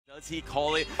Does he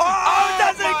call it? Oh,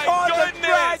 does he call goodness. the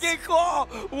Dragon Claw?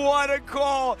 What a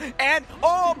call. And,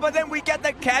 oh, but then we get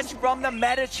the catch from the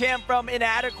meta champ from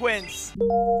Inadequence.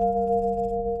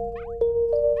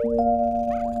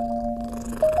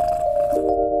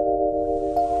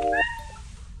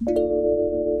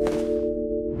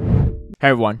 Hey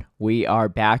everyone, we are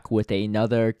back with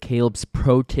another Caleb's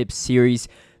Pro Tips series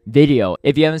video.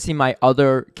 If you haven't seen my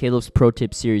other Caleb's Pro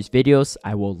Tips series videos,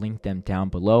 I will link them down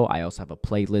below. I also have a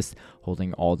playlist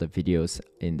holding all the videos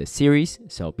in the series,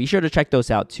 so be sure to check those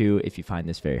out too if you find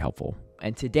this very helpful.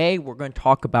 And today we're going to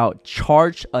talk about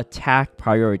charge attack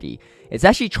priority. It's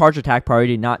actually charge attack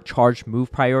priority, not charge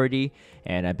move priority,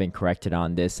 and I've been corrected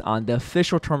on this. On the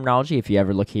official terminology, if you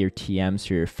ever look at your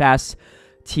TMs or your fast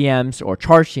TMs or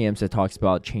charge TMs, it talks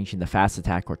about changing the fast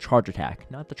attack or charge attack,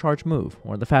 not the charge move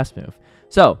or the fast move.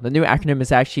 So the new acronym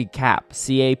is actually CAP,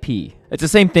 C-A-P. It's the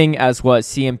same thing as what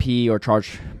CMP or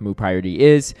charge move priority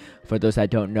is. For those that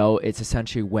don't know, it's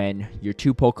essentially when your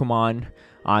two Pokemon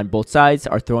on both sides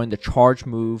are throwing the charge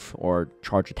move or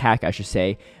charge attack, I should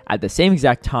say, at the same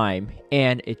exact time,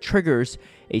 and it triggers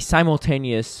a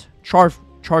simultaneous charge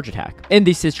attack. In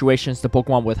these situations, the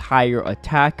Pokemon with higher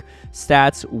attack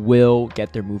stats will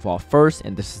get their move off first,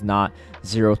 and this is not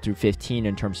 0 through 15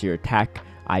 in terms of your attack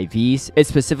IVs. It's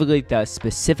specifically the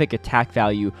specific attack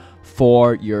value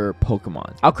for your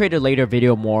Pokemon. I'll create a later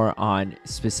video more on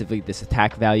specifically this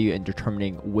attack value and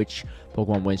determining which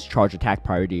Pokemon wins charge attack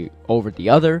priority over the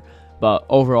other. But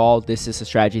overall, this is a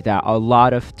strategy that a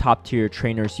lot of top tier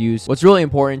trainers use. What's really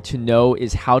important to know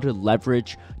is how to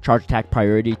leverage charge attack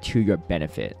priority to your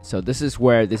benefit. So this is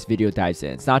where this video dives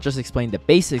in. It's not just explaining the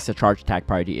basics of charge attack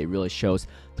priority, it really shows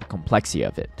the complexity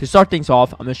of it. To start things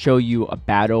off, I'm going to show you a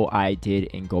battle I did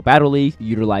in Go Battle League,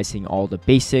 utilizing all the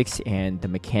basics and the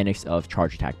mechanics of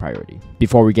charge attack priority.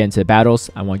 Before we get into the battles,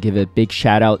 I want to give a big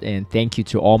shout out and thank you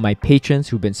to all my patrons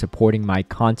who've been supporting my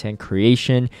content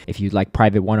creation. If you'd like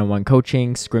private one-on-one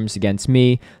coaching, scrims against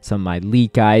me, some of my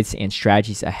league guides and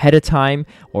strategies ahead of time,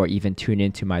 or even tune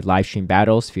into my live stream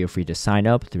battles, feel free to sign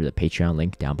up through the Patreon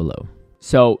link down below.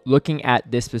 So looking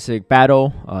at this specific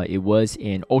battle, it was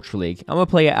in Ultra League. I'm going to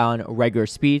play it on regular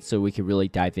speed so we can really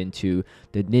dive into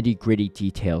the nitty gritty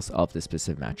details of this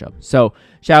specific matchup. So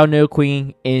Shadow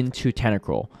Nidoqueen into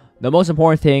Tentacruel. The most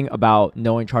important thing about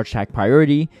knowing charge attack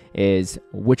priority is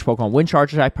which Pokemon win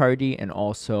charge attack priority and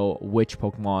also which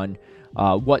Pokemon,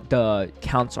 what the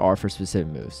counts are for specific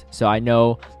moves. So I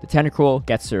know the Tentacruel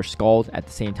gets their Scald at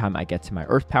the same time I get to my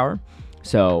Earth Power.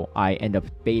 So I end up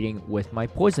baiting with my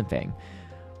Poison Fang.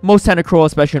 Most Tentacruel,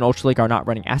 especially in Ultra League, are not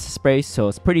running Acid Spray, so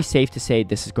it's pretty safe to say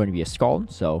this is going to be a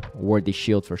Scald. So Worthy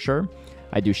Shield for sure.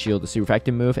 I do shield the super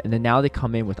effective move, and then now they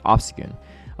come in with Obstagoon.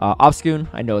 Obstagoon,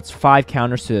 I know it's 5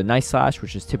 counters to the Night Slash,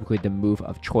 which is typically the move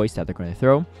of choice that they're going to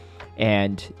throw.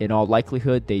 And in all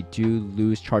likelihood, they do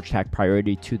lose charge attack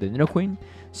priority to the Nidoqueen.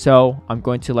 So I'm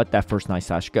going to let that first Night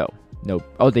Slash go. Nope.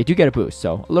 Oh, they do get a boost,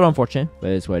 so a little unfortunate, but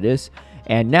it is what it is.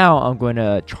 And now I'm going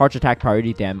to charge attack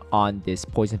priority them on this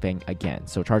Poison Fang again.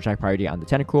 So charge attack priority on the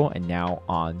Tentacruel and now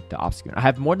on the Obstagoon. I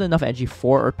have more than enough energy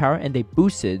for Earth Power and they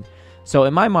boosted. So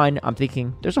in my mind, I'm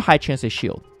thinking there's a high chance they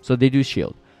shield. So they do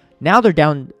shield. Now they're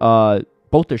down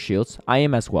both their shields. I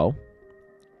am as well.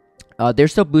 They're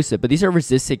still boosted, but these are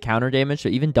resisted counter damage. So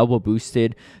even double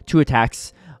boosted, 2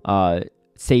 attacks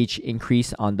stage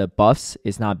increase on the buffs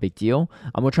is not a big deal.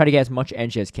 I'm going to try to get as much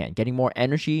energy as I can. Getting more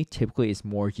energy typically is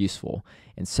more useful.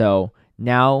 And so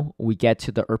now we get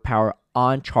to the Earth Power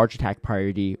on charge attack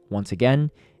priority once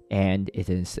again. And it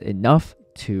is enough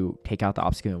to take out the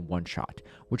Obstagoon in one shot,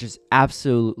 which is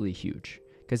absolutely huge.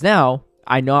 Because now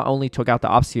I not only took out the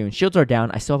Obstagoon, shields are down,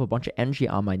 I still have a bunch of energy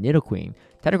on my Nidoqueen.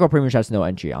 Tentacruel pretty much has no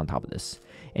energy on top of this.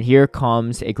 And here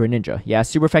comes a Greninja. Yeah,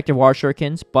 super effective Water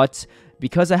Shurikens, but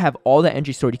because I have all the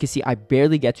energy stored, you can see I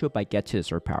barely get to it, but I get to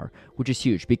this Earth Power, which is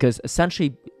huge because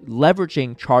essentially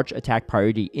leveraging charge attack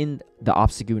priority in the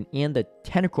Obstagoon and the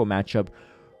Tentacruel matchup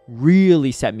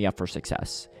really set me up for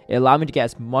success. It allowed me to get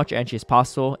as much energy as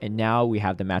possible, and now we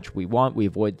have the match we want. We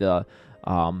avoid the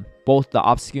both the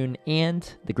Obstagoon and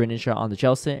the Greninja on the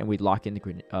Jellicent, and we lock in the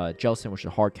Jellicent, which is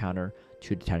a hard counter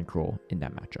to the Tentacruel in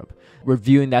that matchup.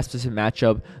 Reviewing that specific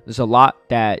matchup, there's a lot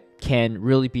that can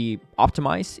really be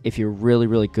optimized if you're really,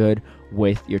 really good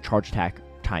with your charge attack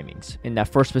timings. In that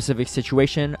first specific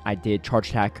situation, I did charge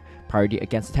attack priority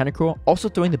against the Tentacruel, also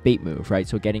throwing the bait move, right?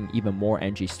 So getting even more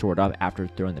energy stored up after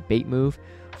throwing the bait move,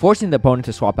 forcing the opponent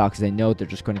to swap out because they know they're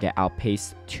just going to get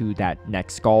outpaced to that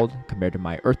next Scald compared to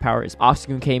my Earth Power. Is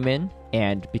Obstagoon came in,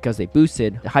 and because they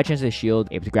boosted, the high chance of the shield,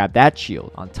 able to grab that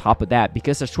shield. On top of that,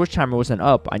 because the switch timer wasn't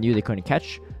up, I knew they couldn't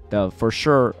catch the for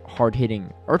sure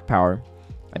hard-hitting Earth Power,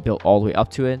 I built all the way up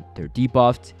to it. They're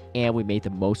debuffed, and we made the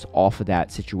most off of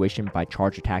that situation by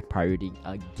charge attack priority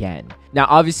again. Now,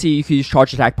 obviously, you can use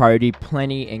charge attack priority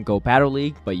plenty in Go Battle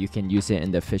League, but you can use it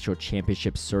in the official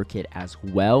championship circuit as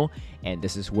well. And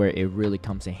this is where it really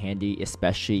comes in handy,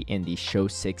 especially in the Show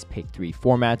 6 Pick 3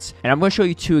 formats. And I'm going to show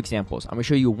you two examples. I'm going to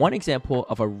show you one example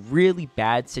of a really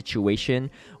bad situation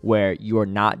where you are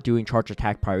not doing charge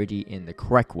attack priority in the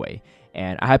correct way.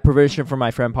 And I had permission from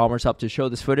my friend Palmer's up to show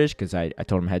this footage because I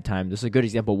told him ahead of time. This is a good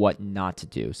example of what not to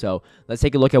do. So let's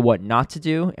take a look at what not to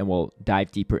do, and we'll dive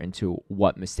deeper into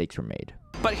what mistakes were made.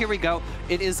 But here we go.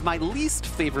 It is my least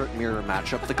favorite mirror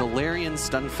matchup, the Galarian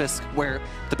Stunfisk, where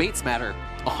the baits matter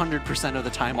 100% of the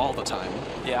time, all the time.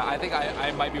 Yeah, I think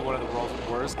I might be one of the world's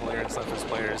worst Galarian Stunfisk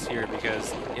players here,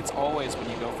 because it's always when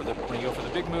you go for the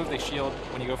big move, they shield.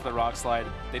 When you go for the rock slide,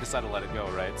 they decide to let it go,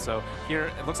 right? So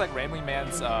here it looks like Rambling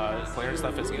Man's Galarian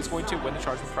Stunfisk is going to win the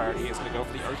charge with priority. Is going to go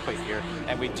for the Earthquake here,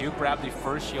 and we do grab the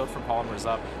first shield from Polymer's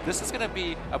up. This is going to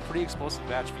be a pretty explosive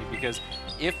match for you, because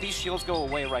if these shields go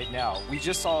away right now, we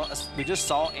just saw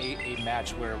a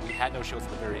match where we had no shields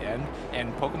at the very end,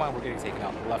 and Pokemon were getting taken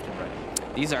out left and right.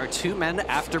 These are two men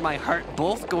after my heart,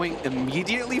 both going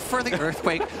immediately for the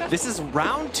Earthquake. This is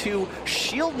round 2,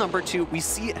 shield number 2. We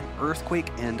see an Earthquake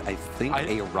and I think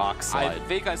a Rock Slide. I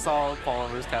think I saw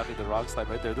Polymer's tapping the Rock Slide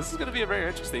right there. This is going to be a very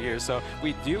interesting here. So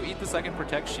we do eat the second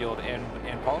Protect Shield, and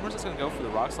Polymer's is going to go for the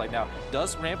Rock Slide. Now,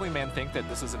 does Rambling Man think that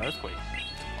this is an Earthquake?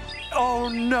 Oh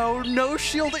no, no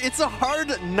shield. It's a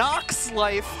hard Nox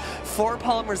life for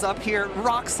Polymer's up here.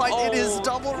 Rock Slide, It is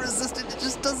double resistant. It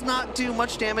just does not do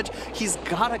much damage. He's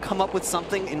got to come up with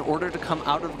something in order to come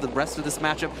out of the rest of this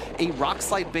matchup. A Rock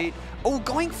Slide bait. Oh,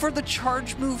 going for the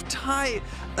charge move tie.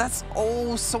 That's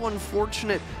so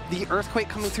unfortunate. The Earthquake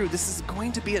coming through. This is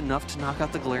going to be enough to knock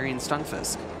out the Galarian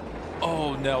Stunfisk.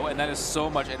 Oh no, and that is so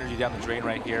much energy down the drain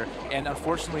right here. And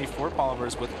unfortunately for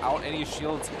Polymers, without any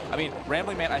shields, I mean,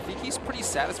 Rambling Man, I think he's pretty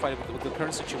satisfied with the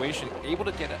current situation, able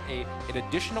to get an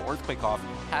additional Earthquake off,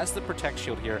 has the Protect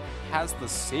Shield here, has the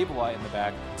Sableye in the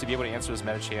back to be able to answer his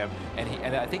Medicham,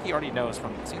 and I think he already knows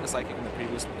from seeing the Psychic in the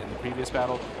previous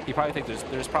battle, he probably thinks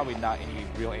there's probably not any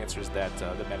real answers that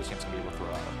the Medicham's going to be able to throw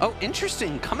out. Oh,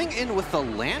 interesting. Coming in with the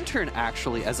Lantern,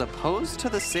 actually, as opposed to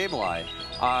the Sableye.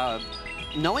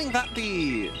 Knowing that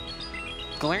the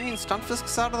Galarian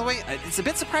Stunfisk's out of the way, it's a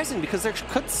bit surprising because there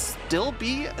could still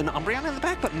be an Umbreon in the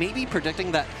back, but maybe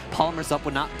predicting that Polymer's up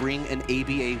would not bring an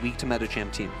ABA weak to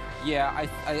Medicham team. Yeah,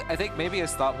 I think maybe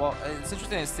it's thought, well, it's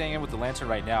interesting it's staying in with the Lantern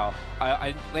right now.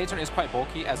 Lantern is quite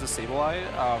bulky as a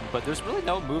Sableye, but there's really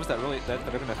no moves that are going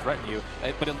to threaten you.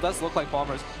 But it does look like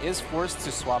Polymer's is forced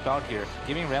to swap out here,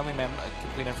 giving Rambling Man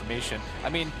complete information. I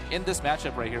mean, in this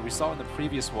matchup right here, we saw in the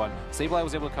previous one, Sableye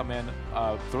was able to come in,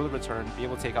 throw the return, be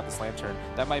able to take out this Lantern.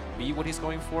 That might be what he's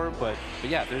going for, but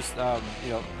yeah, there's,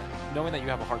 you know, knowing that you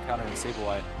have a hard counter in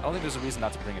Sableye, I don't think there's a reason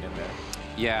not to bring it in there.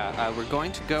 Yeah, we're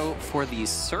going to go for the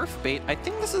Surf Bait. I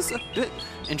think this is a bit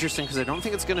interesting because I don't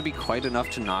think it's going to be quite enough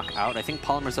to knock out. I think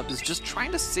Polymer's up is just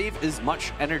trying to save as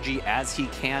much energy as he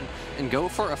can and go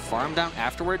for a farm down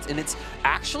afterwards, and it's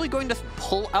actually going to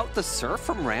pull out the Surf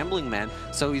from Rambling Man,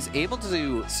 so he's able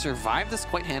to survive this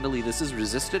quite handily. This is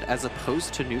resisted as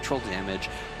opposed to neutral damage,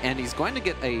 and he's going to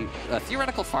get a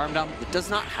theoretical farm down. It does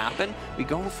not happen. We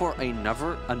go for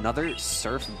another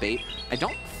Surf Bait. I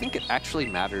don't think it actually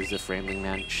matters if Rambling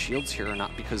Man shields here or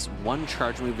not, because one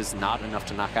charge move is not enough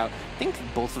to knock out. I think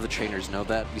both of the trainers know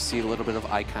that. You see a little bit of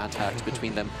eye contact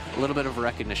between them, a little bit of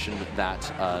recognition that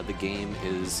the game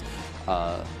is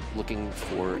looking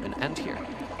for an end here.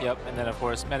 Yep, and then of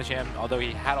course Medicham, although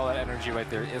he had all that energy right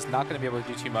there, is not going to be able to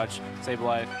do too much.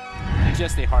 Sableye,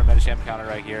 just a hard Medicham counter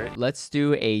right here. Let's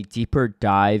do a deeper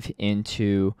dive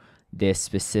into this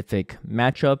specific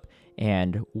matchup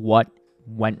and what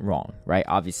went wrong, right?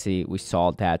 Obviously, we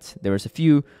saw that there was a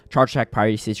few charge attack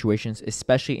priority situations,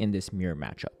 especially in this mirror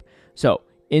matchup. So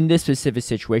in this specific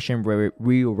situation where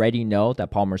we already know that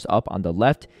Polymer's up on the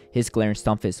left, his Galarian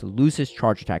Stunfisk loses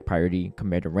charge attack priority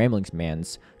compared to Rambling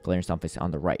Man's Galarian Stunfisk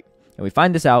on the right. And we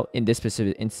find this out in this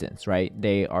specific instance, right?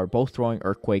 They are both throwing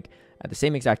Earthquake at the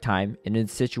same exact time. And in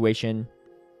this situation,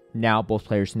 now both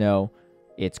players know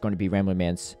it's going to be Rambling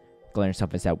Man's Galarian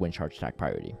Stunfisk that win charge attack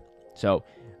priority. So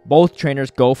both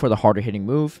trainers go for the harder hitting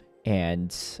move,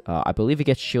 and I believe it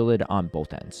gets shielded on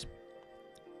both ends.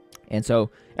 And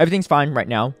so everything's fine right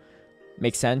now.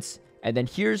 Makes sense. And then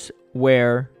here's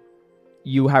where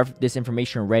you have this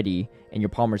information ready and your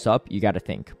Polymer's up. You got to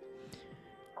think.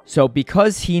 So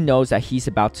because he knows that he's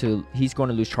going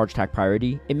to lose charge attack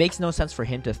priority, it makes no sense for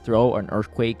him to throw an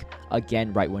Earthquake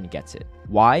again right when he gets it.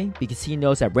 Why? Because he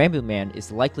knows that Rambling Man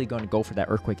is likely going to go for that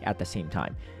Earthquake at the same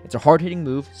time. It's a hard-hitting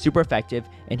move, super effective,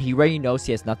 and he already knows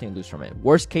he has nothing to lose from it.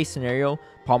 Worst case scenario,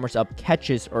 Palmer's Up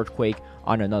catches Earthquake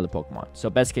on another Pokemon. So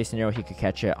best case scenario, he could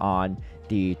catch it on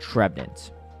the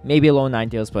Trevenant. Maybe a low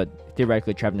Ninetales, but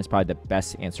theoretically Trevenant is probably the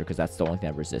best answer because that's the only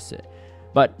thing that resists it.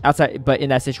 But in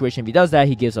that situation, if he does that,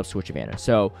 he gives up switch advantage.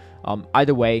 So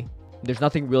either way, there's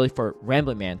nothing really for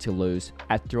Rambling Man to lose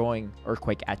at throwing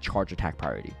Earthquake at charge attack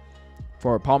priority.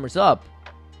 For Palmer's Up,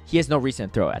 he has no reason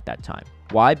to throw at that time.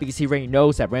 Why? Because he already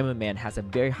knows that Rambling Man has a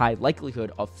very high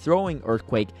likelihood of throwing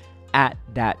Earthquake at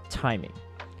that timing.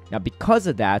 Now, because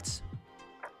of that,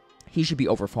 he should be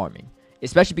overfarming,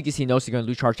 especially because he knows he's going to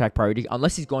lose charge attack priority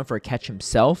unless he's going for a catch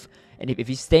himself. And if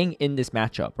he's staying in this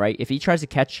matchup, right, if he tries to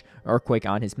catch Earthquake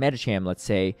on his Medicham, let's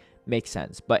say, makes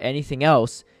sense. But anything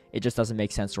else, it just doesn't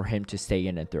make sense for him to stay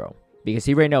in and throw. Because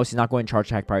he already knows he's not going to charge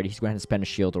attack priority. He's going to have to spend a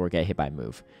shield or get hit by a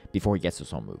move before he gets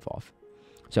his own move off.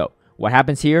 So what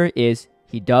happens here is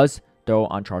he does throw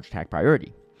on charge attack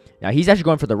priority. Now he's actually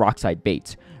going for the rock side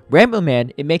bait. Rambling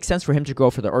Man, it makes sense for him to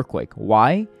go for the Earthquake.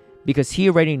 Why? Because he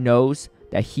already knows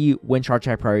that he wins charge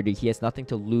attack priority. He has nothing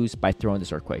to lose by throwing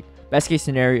this Earthquake. Best case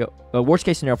scenario, worst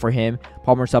case scenario for him,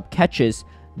 Palmer's Up catches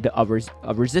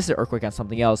a resisted Earthquake on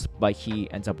something else, but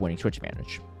he ends up winning switch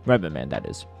advantage. Rambling Man, that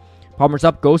is. Palmer's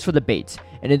Up goes for the bait.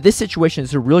 And in this situation,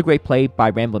 it's a really great play by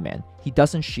Rambling Man. He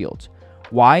doesn't shield.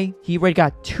 Why? He already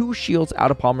got 2 shields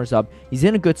out of Palmer's Up. He's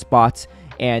in a good spot.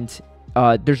 And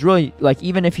there's really, like,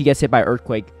 even if he gets hit by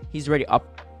Earthquake, he's already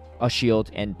up a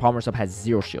shield. And Palmer's Up has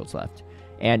 0 shields left.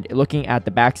 And looking at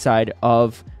the backside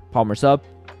of Palmer's Up,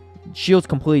 shield's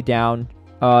completely down.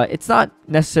 It's not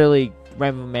necessarily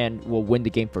Rambling Man will win the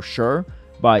game for sure,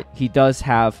 but he does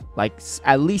have like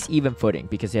at least even footing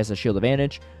because he has a shield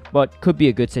advantage, but could be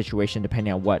a good situation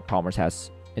depending on what Palmer's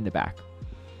has in the back.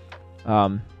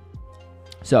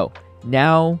 So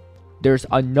now there's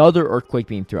another Earthquake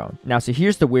being thrown. Now, so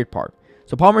here's the weird part.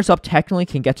 So Palmer's Up technically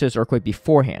can get to his Earthquake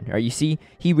beforehand. Right? You see,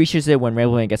 he reaches it when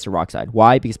Rambling Man gets to rock side.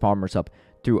 Why? Because Palmer's Up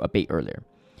threw a bait earlier.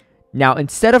 Now,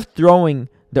 instead of throwing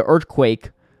the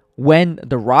Earthquake when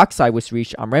the rock side was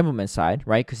reached on Rambling Man's side,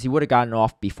 right? Because he would have gotten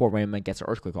off before Rambling Man gets an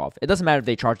Earthquake off. It doesn't matter if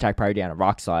they charge attack priority on a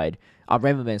rock side, on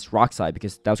Rambling Man's rock side,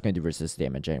 because that was going to do resist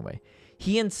damage anyway.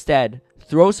 He instead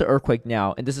throws the Earthquake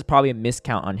now, and this is probably a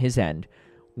miscount on his end,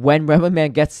 when Rambling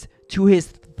Man gets to his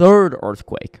 3rd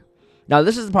Earthquake. Now,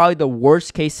 this is probably the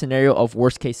worst case scenario of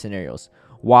worst case scenarios.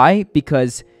 Why?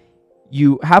 Because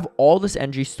you have all this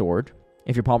energy stored.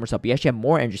 If you're Palmer's Up, you actually have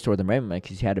more energy stored than Rambling Man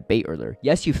because you had a bait earlier.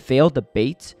 Yes, you failed the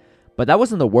bait, but that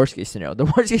wasn't the worst case scenario.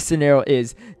 The worst case scenario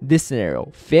is this scenario.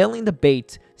 Failing the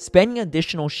bait, spending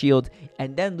additional shield,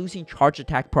 and then losing charge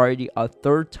attack priority a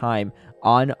 3rd time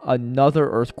on another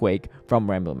Earthquake from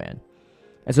Rambling Man.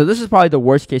 And so this is probably the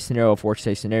worst case scenario of worst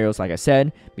case scenarios, like I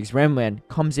said, because Rambling Man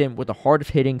comes in with a hard of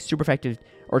hitting, super effective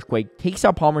Earthquake, takes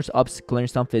out Palmer's Up's Glaring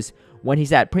Stunfisk when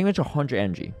he's at pretty much 100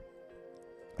 energy.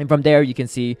 And from there, you can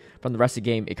see from the rest of the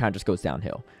game, it kind of just goes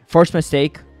downhill. First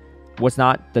mistake was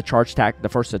not the charge attack, the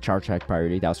first charge attack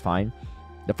priority, that was fine.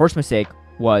 The first mistake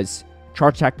was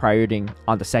charge attack priority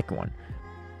on the second one.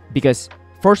 Because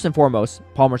first and foremost,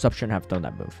 Palmer's Up shouldn't have done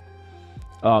that move.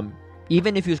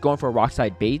 Even if he was going for a rock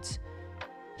side bait,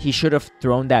 he should have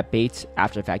thrown that bait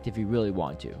after the fact if he really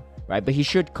wanted to, right? But he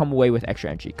should come away with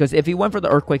extra energy. Because if he went for the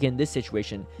Earthquake in this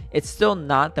situation, it's still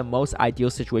not the most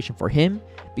ideal situation for him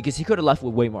because he could have left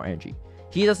with way more energy.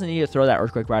 He doesn't need to throw that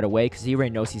Earthquake right away because he already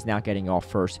knows he's not getting off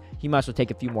first. He might as well take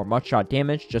a few more Mudshot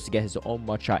damage just to get his own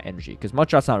Mudshot energy because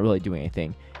Mudshot's not really doing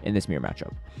anything in this mirror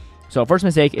matchup. So first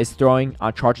mistake is throwing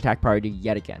on charge attack priority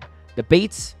yet again. The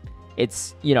baits,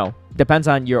 it's, you know, depends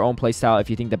on your own playstyle if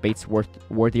you think the bait's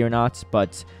worthy or not.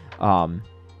 But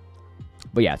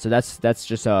yeah, so that's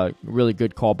just a really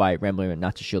good call by Rambling Man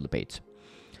not to shield the baits.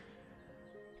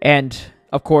 And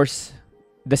of course,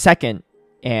 the second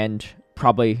and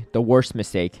probably the worst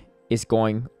mistake is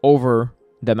going over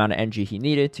the amount of energy he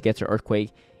needed to get to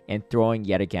Earthquake and throwing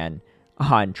yet again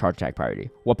on charge attack priority.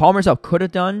 What Palmer's Up could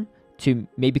have done to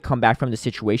maybe come back from the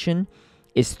situation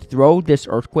is throw this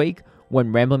Earthquake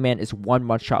when Rambling Man is 1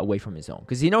 Mudshot away from his own.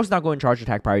 Because he knows it's not going to charge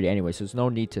attack priority anyway, so there's no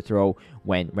need to throw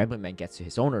when Rambling Man gets to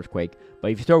his own Earthquake.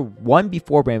 But if you throw one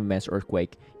before Rambling Man's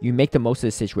Earthquake, you make the most of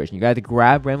the situation. You got to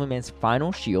grab Rambling Man's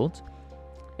final shield,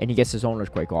 and he gets his own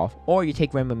Earthquake off, or you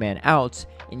take Rambling Man out,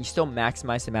 and you still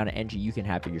maximize the amount of energy you can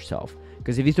have for yourself.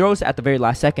 Because if he throws at the very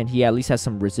last second, he at least has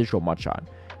some residual Mudshot.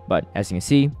 But as you can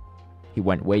see, he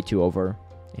went way too over,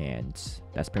 and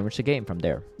that's pretty much the game from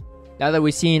there. Now that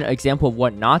we've seen an example of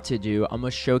what not to do, I'm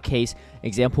going to showcase an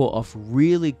example of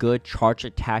really good charge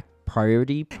attack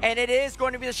priority. And it is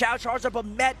going to be the Shadow Charger, but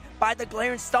met by the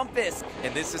Glaring Stunfisk.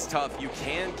 And this is tough. You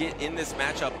can get in this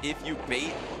matchup if you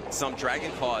bait some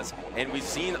Dragon Claws, and we've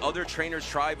seen other trainers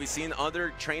try, we've seen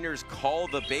other trainers call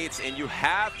the baits, and you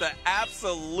have to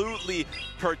absolutely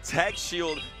protect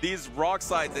shield these rock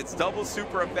slides. It's double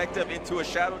super effective into a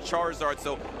Shadow Charizard.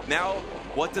 So now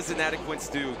what does Inadequence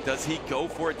do? Does he go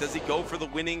for it? Does he go for the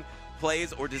winning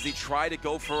plays, or does he try to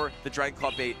go for the Dragon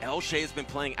Claw bait? Elshay has been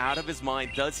playing out of his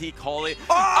mind. Does he call it?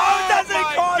 Oh, does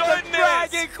he call the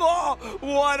Dragon Claw?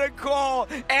 What a call.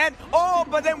 And,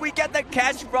 but then we get the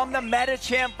catch from the meta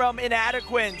champ from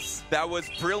Inadequence. That was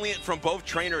brilliant from both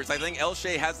trainers. I think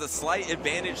Elshay has the slight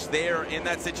advantage there in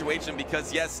that situation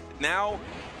because, yes, now...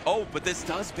 but this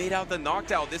does bait out the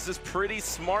knockdown. This is pretty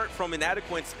smart from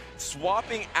Inadequence,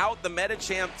 swapping out the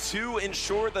Metachamp to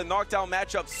ensure the knockdown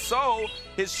matchup, so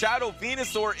his Shadow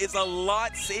Venusaur is a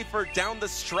lot safer down the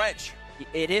stretch.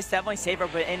 It is definitely safer,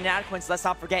 but Inadequence, let's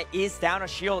not forget, is down a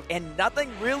shield, and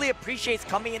nothing really appreciates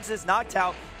coming into this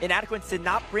knockdown. Inadequence did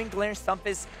not bring Glaring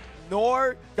Stunfisk,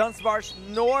 nor Dunsparce,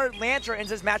 nor Lantern into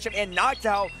this matchup, and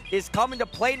Knockdown is coming to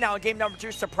play now in game number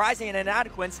 2, surprising an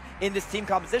Inadequence in this team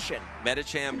composition.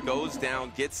 Metacham goes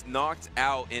down, gets knocked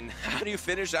out, and how do you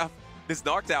finish off this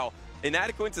knockdown?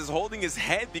 Inadequence is holding his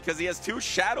head because he has 2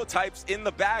 shadow types in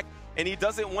the back, and he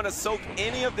doesn't want to soak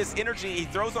any of this energy. He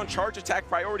throws on charge attack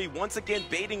priority, once again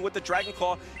baiting with the Dragon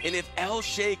Claw, and if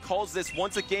Elshay calls this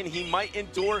once again, he might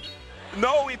endure.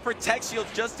 No, he protects shield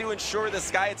just to ensure the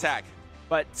Sky Attack.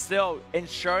 But still,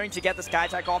 ensuring to get the Sky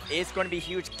Attack off is going to be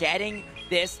huge. Getting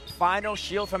this final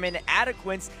shield from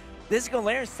Inadequence. This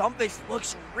Galarian Stunfisk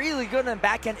looks really good in the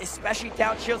back end, especially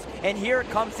down shields. And here it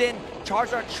comes in.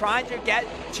 Charizard trying to get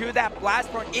to that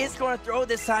Blast Burn, is going to throw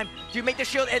this time to make the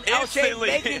shield. And Elshay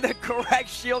making the correct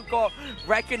shield call,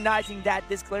 recognizing that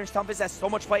this Galarian Stunfisk has so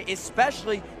much play,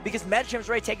 especially because Metachamp is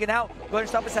already taken out. Galarian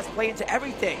Stunfisk has played into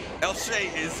everything.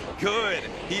 Elshay is good.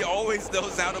 He always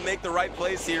knows how to make the right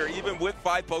plays here, even with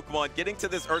 5 Pokemon. Getting to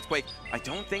this Earthquake, I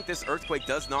don't think this Earthquake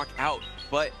does knock out,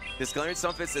 but this Galarian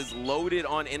Stunfisk is loaded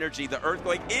on energy. The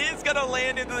Earthquake is going to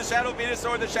land into the Shadow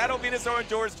Venusaur. The Shadow Venusaur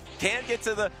endures, can get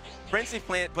to the Frenzy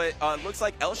Plant, but looks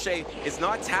like Elshay is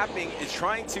not tapping, is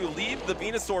trying to leave the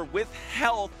Venusaur with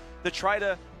health to try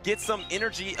to get some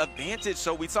energy advantage.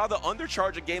 So we saw the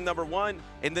undercharge in game number 1,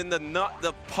 and then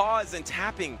the pause and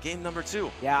tapping game number 2.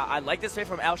 Yeah, I like this play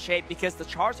from Elshay because the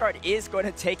Charizard is going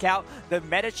to take out the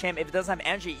Metachamp if it doesn't have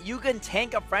energy. You can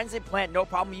tank a Frenzy Plant, no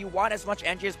problem. You want as much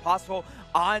energy as possible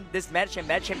on this Metachamp.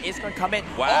 Metachamp is going to come in.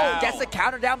 Wow. Gets the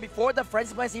counter down before the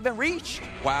Frenzy Plant's even reached.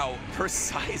 Wow,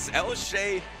 precise.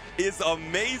 Elshay is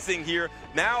amazing here.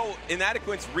 Now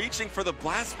Inadequence reaching for the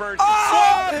Blast Burn.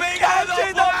 Swapping out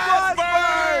the Blast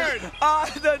Burn!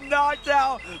 The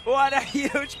knockdown. What a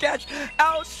huge catch.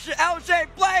 Elshay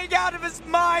playing out of his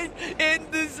mind in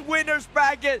this winner's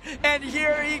bracket. And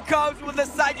here he comes with the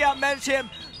Psych Out Metachamp.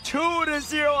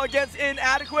 2-0 against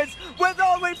Inadequence with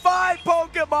only 5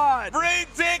 Pokemon.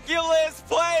 Ridiculous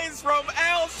plays from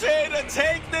Elshay to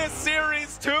take this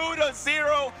series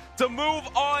 2-0 to move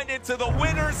on into the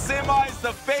winner's semis.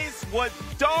 The face was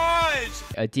dodged.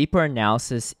 A deeper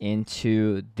analysis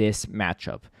into this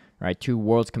matchup, right? 2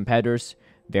 world's competitors,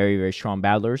 very, very strong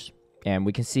battlers, and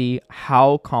we can see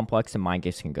how complex the mind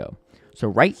games can go. So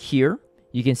right here,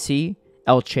 you can see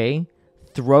Elshay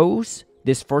throws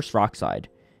this first Rock Slide.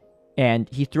 And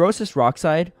he throws this Rock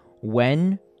Slide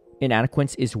when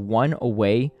Inadequence is 1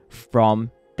 away from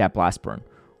that Blast Burn.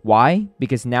 Why?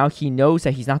 Because now he knows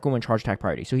that he's not going to charge attack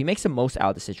priority. So he makes the most out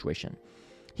of the situation.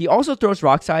 He also throws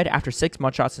Rock Slide after 6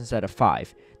 Mudshots instead of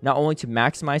 5. Not only to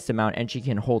maximize the amount of energy he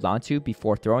can hold on to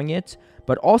before throwing it,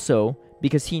 but also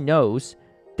because he knows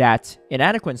that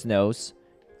Inadequence knows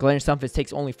Galarian Stunfisk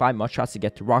takes only 5 Mudshots to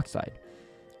get to Rock Slide.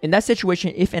 In that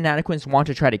situation, if Inadequence want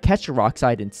to try to catch the Rock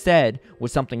Slide instead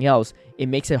with something else, it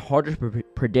makes it harder to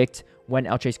predict when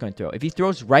Elshay is going to throw. If he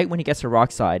throws right when he gets the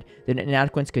Rock Slide, then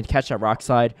Inadequence can catch that Rock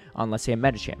Slide on, let's say, a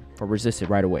Metachamp or resist it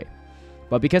right away.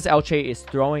 But because Elshay is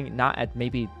throwing not at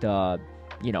maybe the,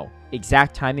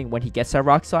 exact timing when he gets that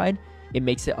Rock Slide, it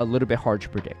makes it a little bit hard to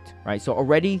predict, right? So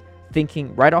already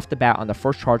thinking right off the bat on the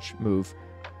first charge move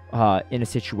in a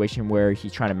situation where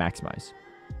he's trying to maximize.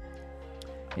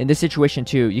 In this situation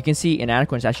too, you can see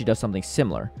Inadequence actually does something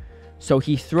similar. So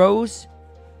he throws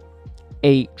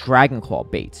a Dragon Claw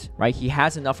bait, right? He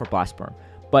has enough for Blast Burn.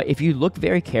 But if you look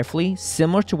very carefully,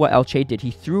 similar to what Elshay did,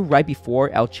 he threw right before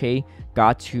Elshay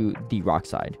got to the Rock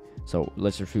Slide. So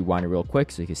let's just rewind it real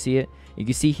quick so you can see it. You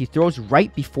can see he throws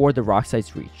right before the Rock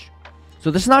Slide's reach.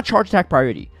 So this is not charge attack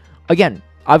priority. Again,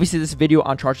 obviously this video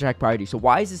on charge attack priority. So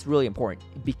why is this really important?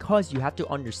 Because you have to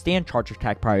understand charge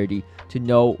attack priority to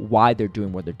know why they're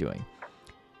doing what they're doing.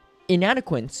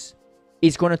 Inadequance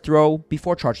is going to throw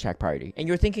before charge attack priority. And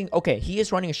you're thinking, okay, he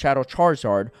is running a Shadow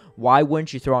Charizard. Why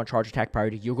wouldn't you throw on charge attack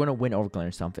priority? You're going to win over Galarian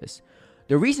Stunfisk.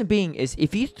 The reason being is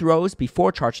if he throws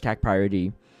before charge attack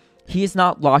priority, he is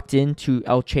not locked into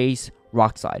LCH's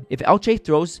Rock Slide. If LCH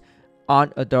throws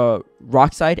on the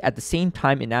Rock Slide at the same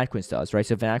time Inadequance does, right?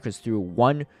 So if Inadequance threw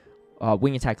one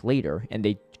wing attack later and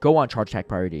they go on charge attack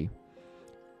priority,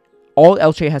 all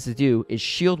LCH has to do is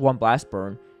shield one Blast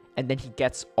Burn, and then he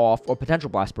gets off, or potential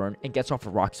Blast Burn, and gets off a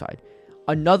Rock Slide.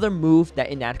 Another move that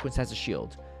Inadequance has a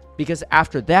shield. Because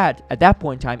after that, at that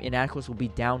point in time, Inadequance will be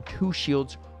down 2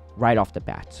 shields right off the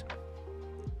bat.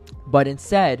 But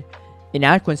instead,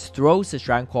 Inadequance throws this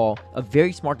Dragon Claw, a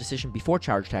very smart decision before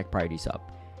charge attack priority's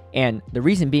up. And the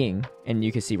reason being, and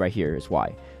you can see right here is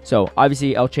why. So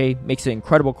obviously LCH makes an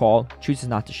incredible call, chooses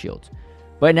not to shield.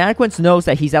 But Inadequance knows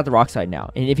that he's at the Rock Slide now.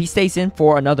 And if he stays in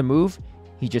for another move,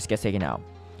 he just gets taken out.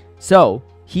 So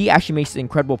he actually makes the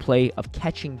incredible play of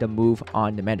catching the move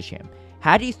on the Medicham.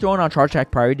 Had he thrown on charge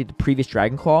attack priority the previous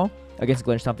Dragon Claw against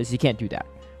Galarian Stunfisk, he can't do that,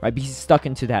 right? Because he's stuck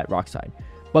into that Rock Slide.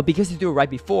 But because he threw it right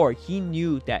before, he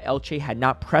knew that LCH had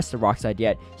not pressed the Rock Slide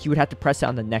yet. He would have to press it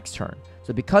on the next turn.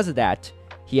 So because of that,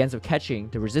 he ends up catching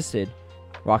the resisted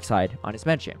Rock Slide on his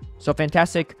Medicham. So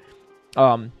fantastic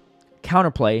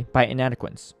counterplay by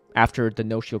Inadequance after the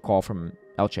no shield call from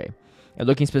LCH. And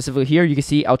looking specifically here, you can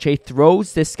see LCH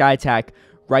throws this Sky Attack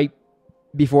right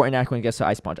before Inadequance gets to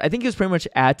Ice Punch. I think he was pretty much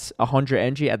at 100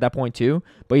 energy at that point too,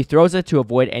 but he throws it to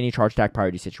avoid any charge attack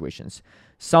priority situations.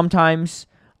 Sometimes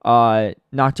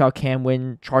Knocked Out can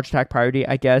win charge attack priority,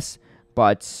 I guess,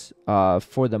 but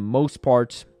for the most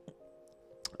part,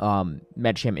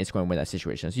 Medicham is going to win that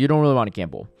situation. So you don't really want to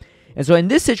gamble. And so in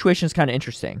this situation, it's kind of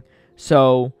interesting.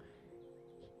 So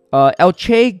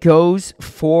LCH goes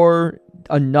for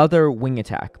another wing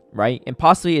attack, right? And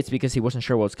possibly it's because he wasn't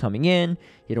sure what was coming in.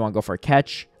 He didn't want to go for a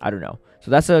catch. I don't know.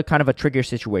 So that's a kind of a trigger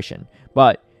situation.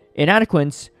 But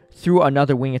Inadequance threw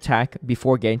another wing attack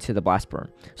before getting to the Blast Burn.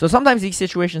 So sometimes these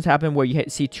situations happen where you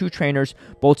see two trainers,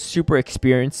 both super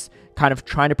experienced, kind of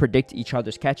trying to predict each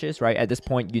other's catches, right? At this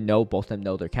point, you know both of them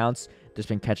know their counts. There's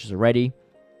been catches already.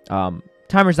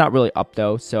 Timer's not really up,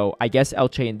 though. So I guess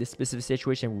LCH in this specific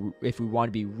situation, if we want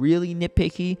to be really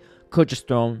nitpicky, could just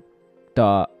throw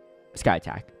the Sky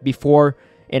Attack before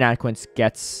Inadequance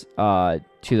gets to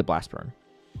the Blast Burn.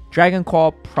 Dragon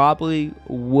Claw probably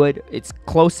would. It's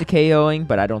close to KOing,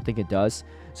 but I don't think it does.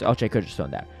 So LCH could have just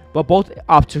thrown that. But both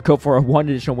opt to go for a one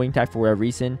additional wing attack for whatever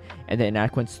reason, and then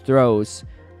Inadequance throws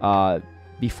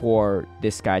before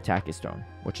this Sky Attack is thrown,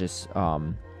 which is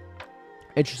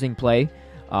interesting play.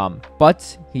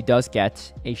 But he does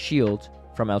get a shield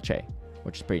from LCH,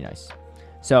 which is pretty nice.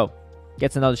 So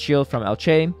gets another shield from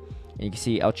LCH, and you can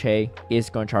see LCH is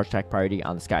going to charge attack priority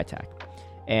on the Sky Attack.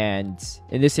 And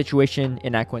in this situation,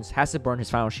 Inadequance has to burn his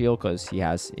final shield because he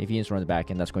has, if he needs to run the back,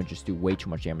 and that's going to just do way too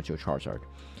much damage to a Charizard.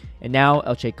 And now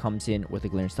LCH comes in with a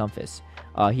Galarian Stunfisk.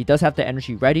 He does have the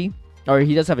energy ready, or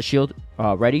he does have a shield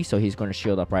ready, so he's going to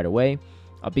shield up right away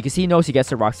because he knows he gets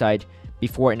the Rock Slide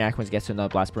before Inadequance gets to another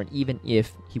Blast Burn, even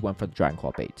if he went for the Dragon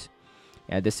Claw bait.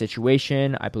 And this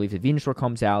situation, I believe the Venusaur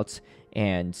comes out,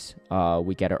 and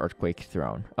we get an Earthquake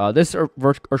thrown. This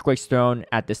Earthquake's thrown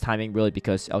at this timing really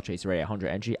because LCH is already at 100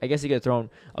 energy. I guess he could have thrown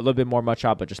a little bit more much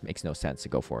out, but just makes no sense to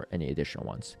go for any additional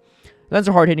ones. That's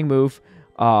a hard-hitting move.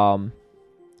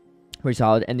 Pretty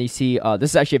solid. And you see, this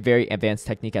is actually a very advanced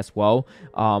technique as well.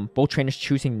 Both trainers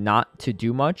choosing not to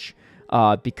do much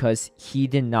because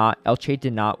LCH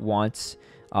did not want...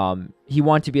 he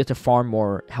wanted to be able to farm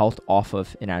more health off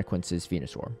of Inadequance's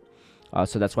Venusaur.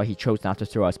 So that's why he chose not to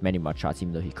throw as many mud shots,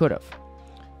 even though he could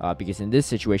have. Because in this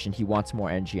situation, he wants more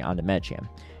energy on the Medicham.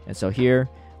 And so here,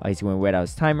 he's going to wait out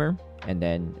his timer, and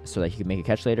then so that he can make a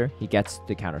catch later, he gets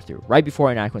the counter through, right before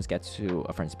Inadequance gets to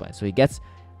a Frenzy Plant. So he gets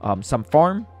some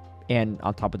farm, and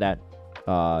on top of that,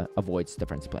 avoids the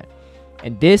Frenzy Plant.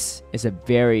 And this is a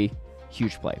very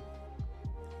huge play.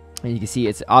 And you can see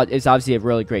it's obviously a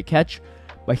really great catch,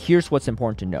 but here's what's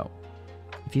important to know.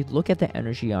 If you look at the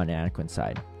energy on Inadequance's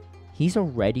side, he's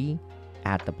already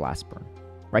at the Blast Burn,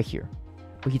 right here.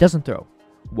 But he doesn't throw.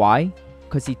 Why?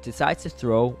 Because he decides to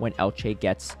throw when LCH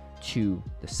gets to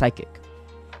the Psychic.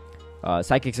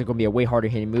 Psychics are going to be a way harder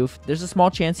hitting move. There's a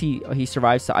small chance he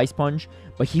survives the Ice Punch,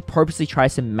 but he purposely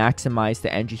tries to maximize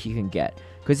the energy he can get,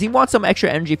 because he wants some extra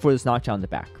energy for this knockdown in the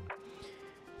back.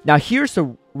 Now here's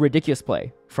the ridiculous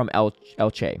play from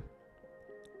LCH.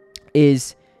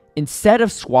 Is instead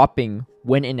of swapping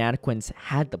when Inadequance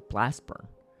had the Blast Burn,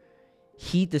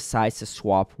 he decides to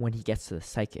swap when he gets to the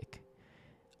Psychic.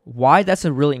 Why that's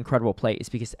a really incredible play is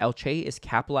because Elche is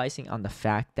capitalizing on the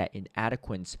fact that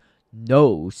Inadequence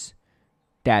knows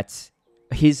that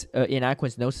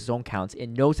Inadequence knows his own counts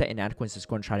and knows that Inadequence is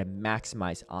going to try to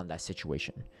maximize on that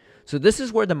situation. So this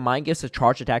is where the mind games of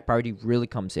charge attack priority really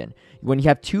comes in. When you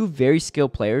have two very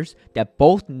skilled players that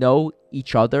both know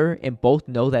each other and both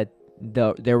know that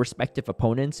their respective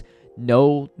opponents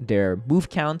know their move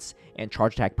counts and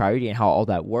charge attack priority and how all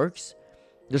that works,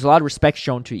 there's a lot of respect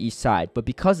shown to each side. But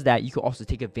because of that, you can also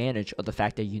take advantage of the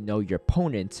fact that you know your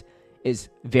opponent is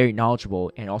very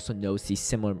knowledgeable and also knows the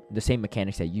same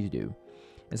mechanics that you do.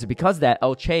 And so because of that,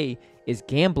 Elche is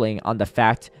gambling on the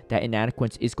fact that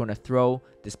Inadequence is going to throw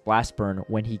this Blast Burn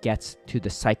when he gets to the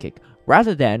Psychic,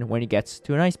 rather than when he gets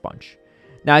to an Ice Punch.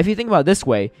 Now, if you think about it this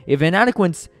way, if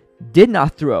Inadequence did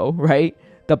not throw, right,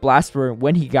 the Blast Burn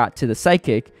when he got to the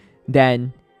Psychic,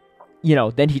 then, you know,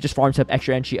 then he just farms up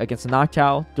extra energy against the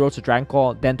Noctowl, throws a Dragon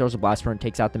Claw, then throws a Blast Burn,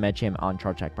 takes out the Medicham on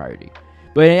charge attack priority.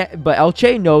 But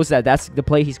Elche knows that that's the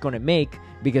play he's going to make,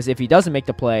 because if he doesn't make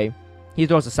the play, he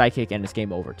throws a Psychic and it's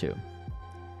game over too.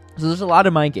 So there's a lot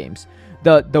of mind games.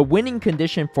 The winning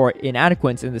condition for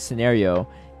Inadequence in this scenario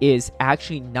is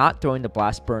actually not throwing the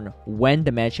Blast Burn when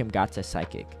the Medicham got to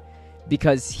Psychic,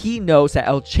 because he knows that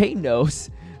Elche knows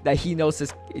that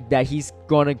that he's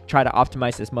going to try to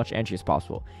optimize as much energy as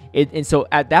possible. And so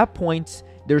at that point,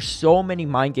 there's so many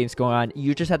mind games going on.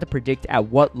 You just have to predict at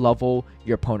what level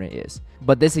your opponent is.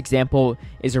 But this example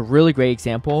is a really great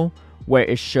example where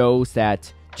it shows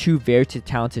that two very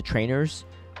talented trainers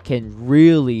can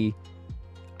really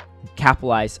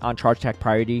capitalize on charge attack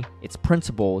priority, its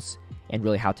principles, and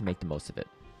really how to make the most of it.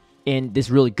 In this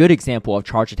really good example of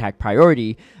charge attack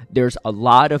priority, there's a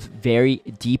lot of very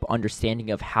deep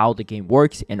understanding of how the game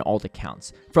works and all the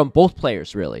counts from both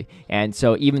players, really. And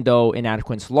so even though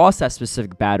Inadequence lost that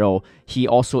specific battle, he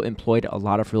also employed a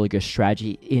lot of really good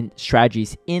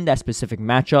strategies in that specific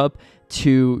matchup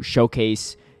to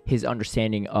showcase his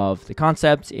understanding of the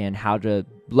concept and how to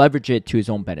leverage it to his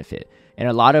own benefit. And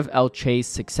a lot of Elche's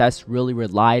success really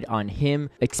relied on him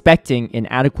expecting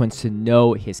Inadequence to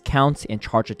know his counts and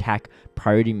charge attack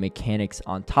priority mechanics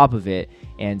on top of it.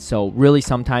 And so really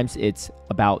sometimes it's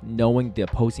about knowing the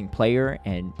opposing player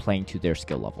and playing to their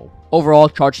skill level. Overall,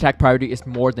 charge attack priority is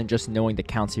more than just knowing the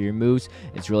counts of your moves.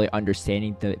 It's really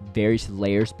understanding the various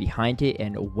layers behind it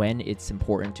and when it's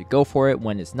important to go for it,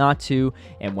 when it's not to,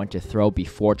 and when to throw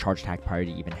before charge attack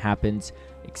priority even happens,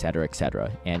 etc,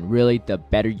 etc. And really, the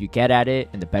better you get at it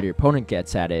and the better your opponent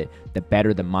gets at it, the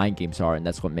better the mind games are, and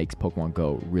that's what makes Pokemon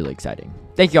Go really exciting.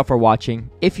 Thank you all for watching.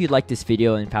 If you liked this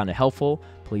video and found it helpful,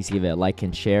 please give it a like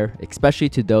and share, especially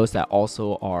to those that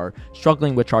also are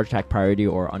struggling with charge attack priority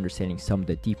or understanding some of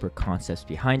the deeper concepts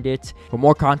behind it. For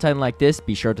more content like this,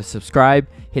 be sure to subscribe,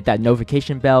 hit that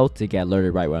notification bell to get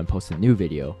alerted right when I post a new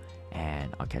video,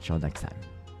 and I'll catch you all next time.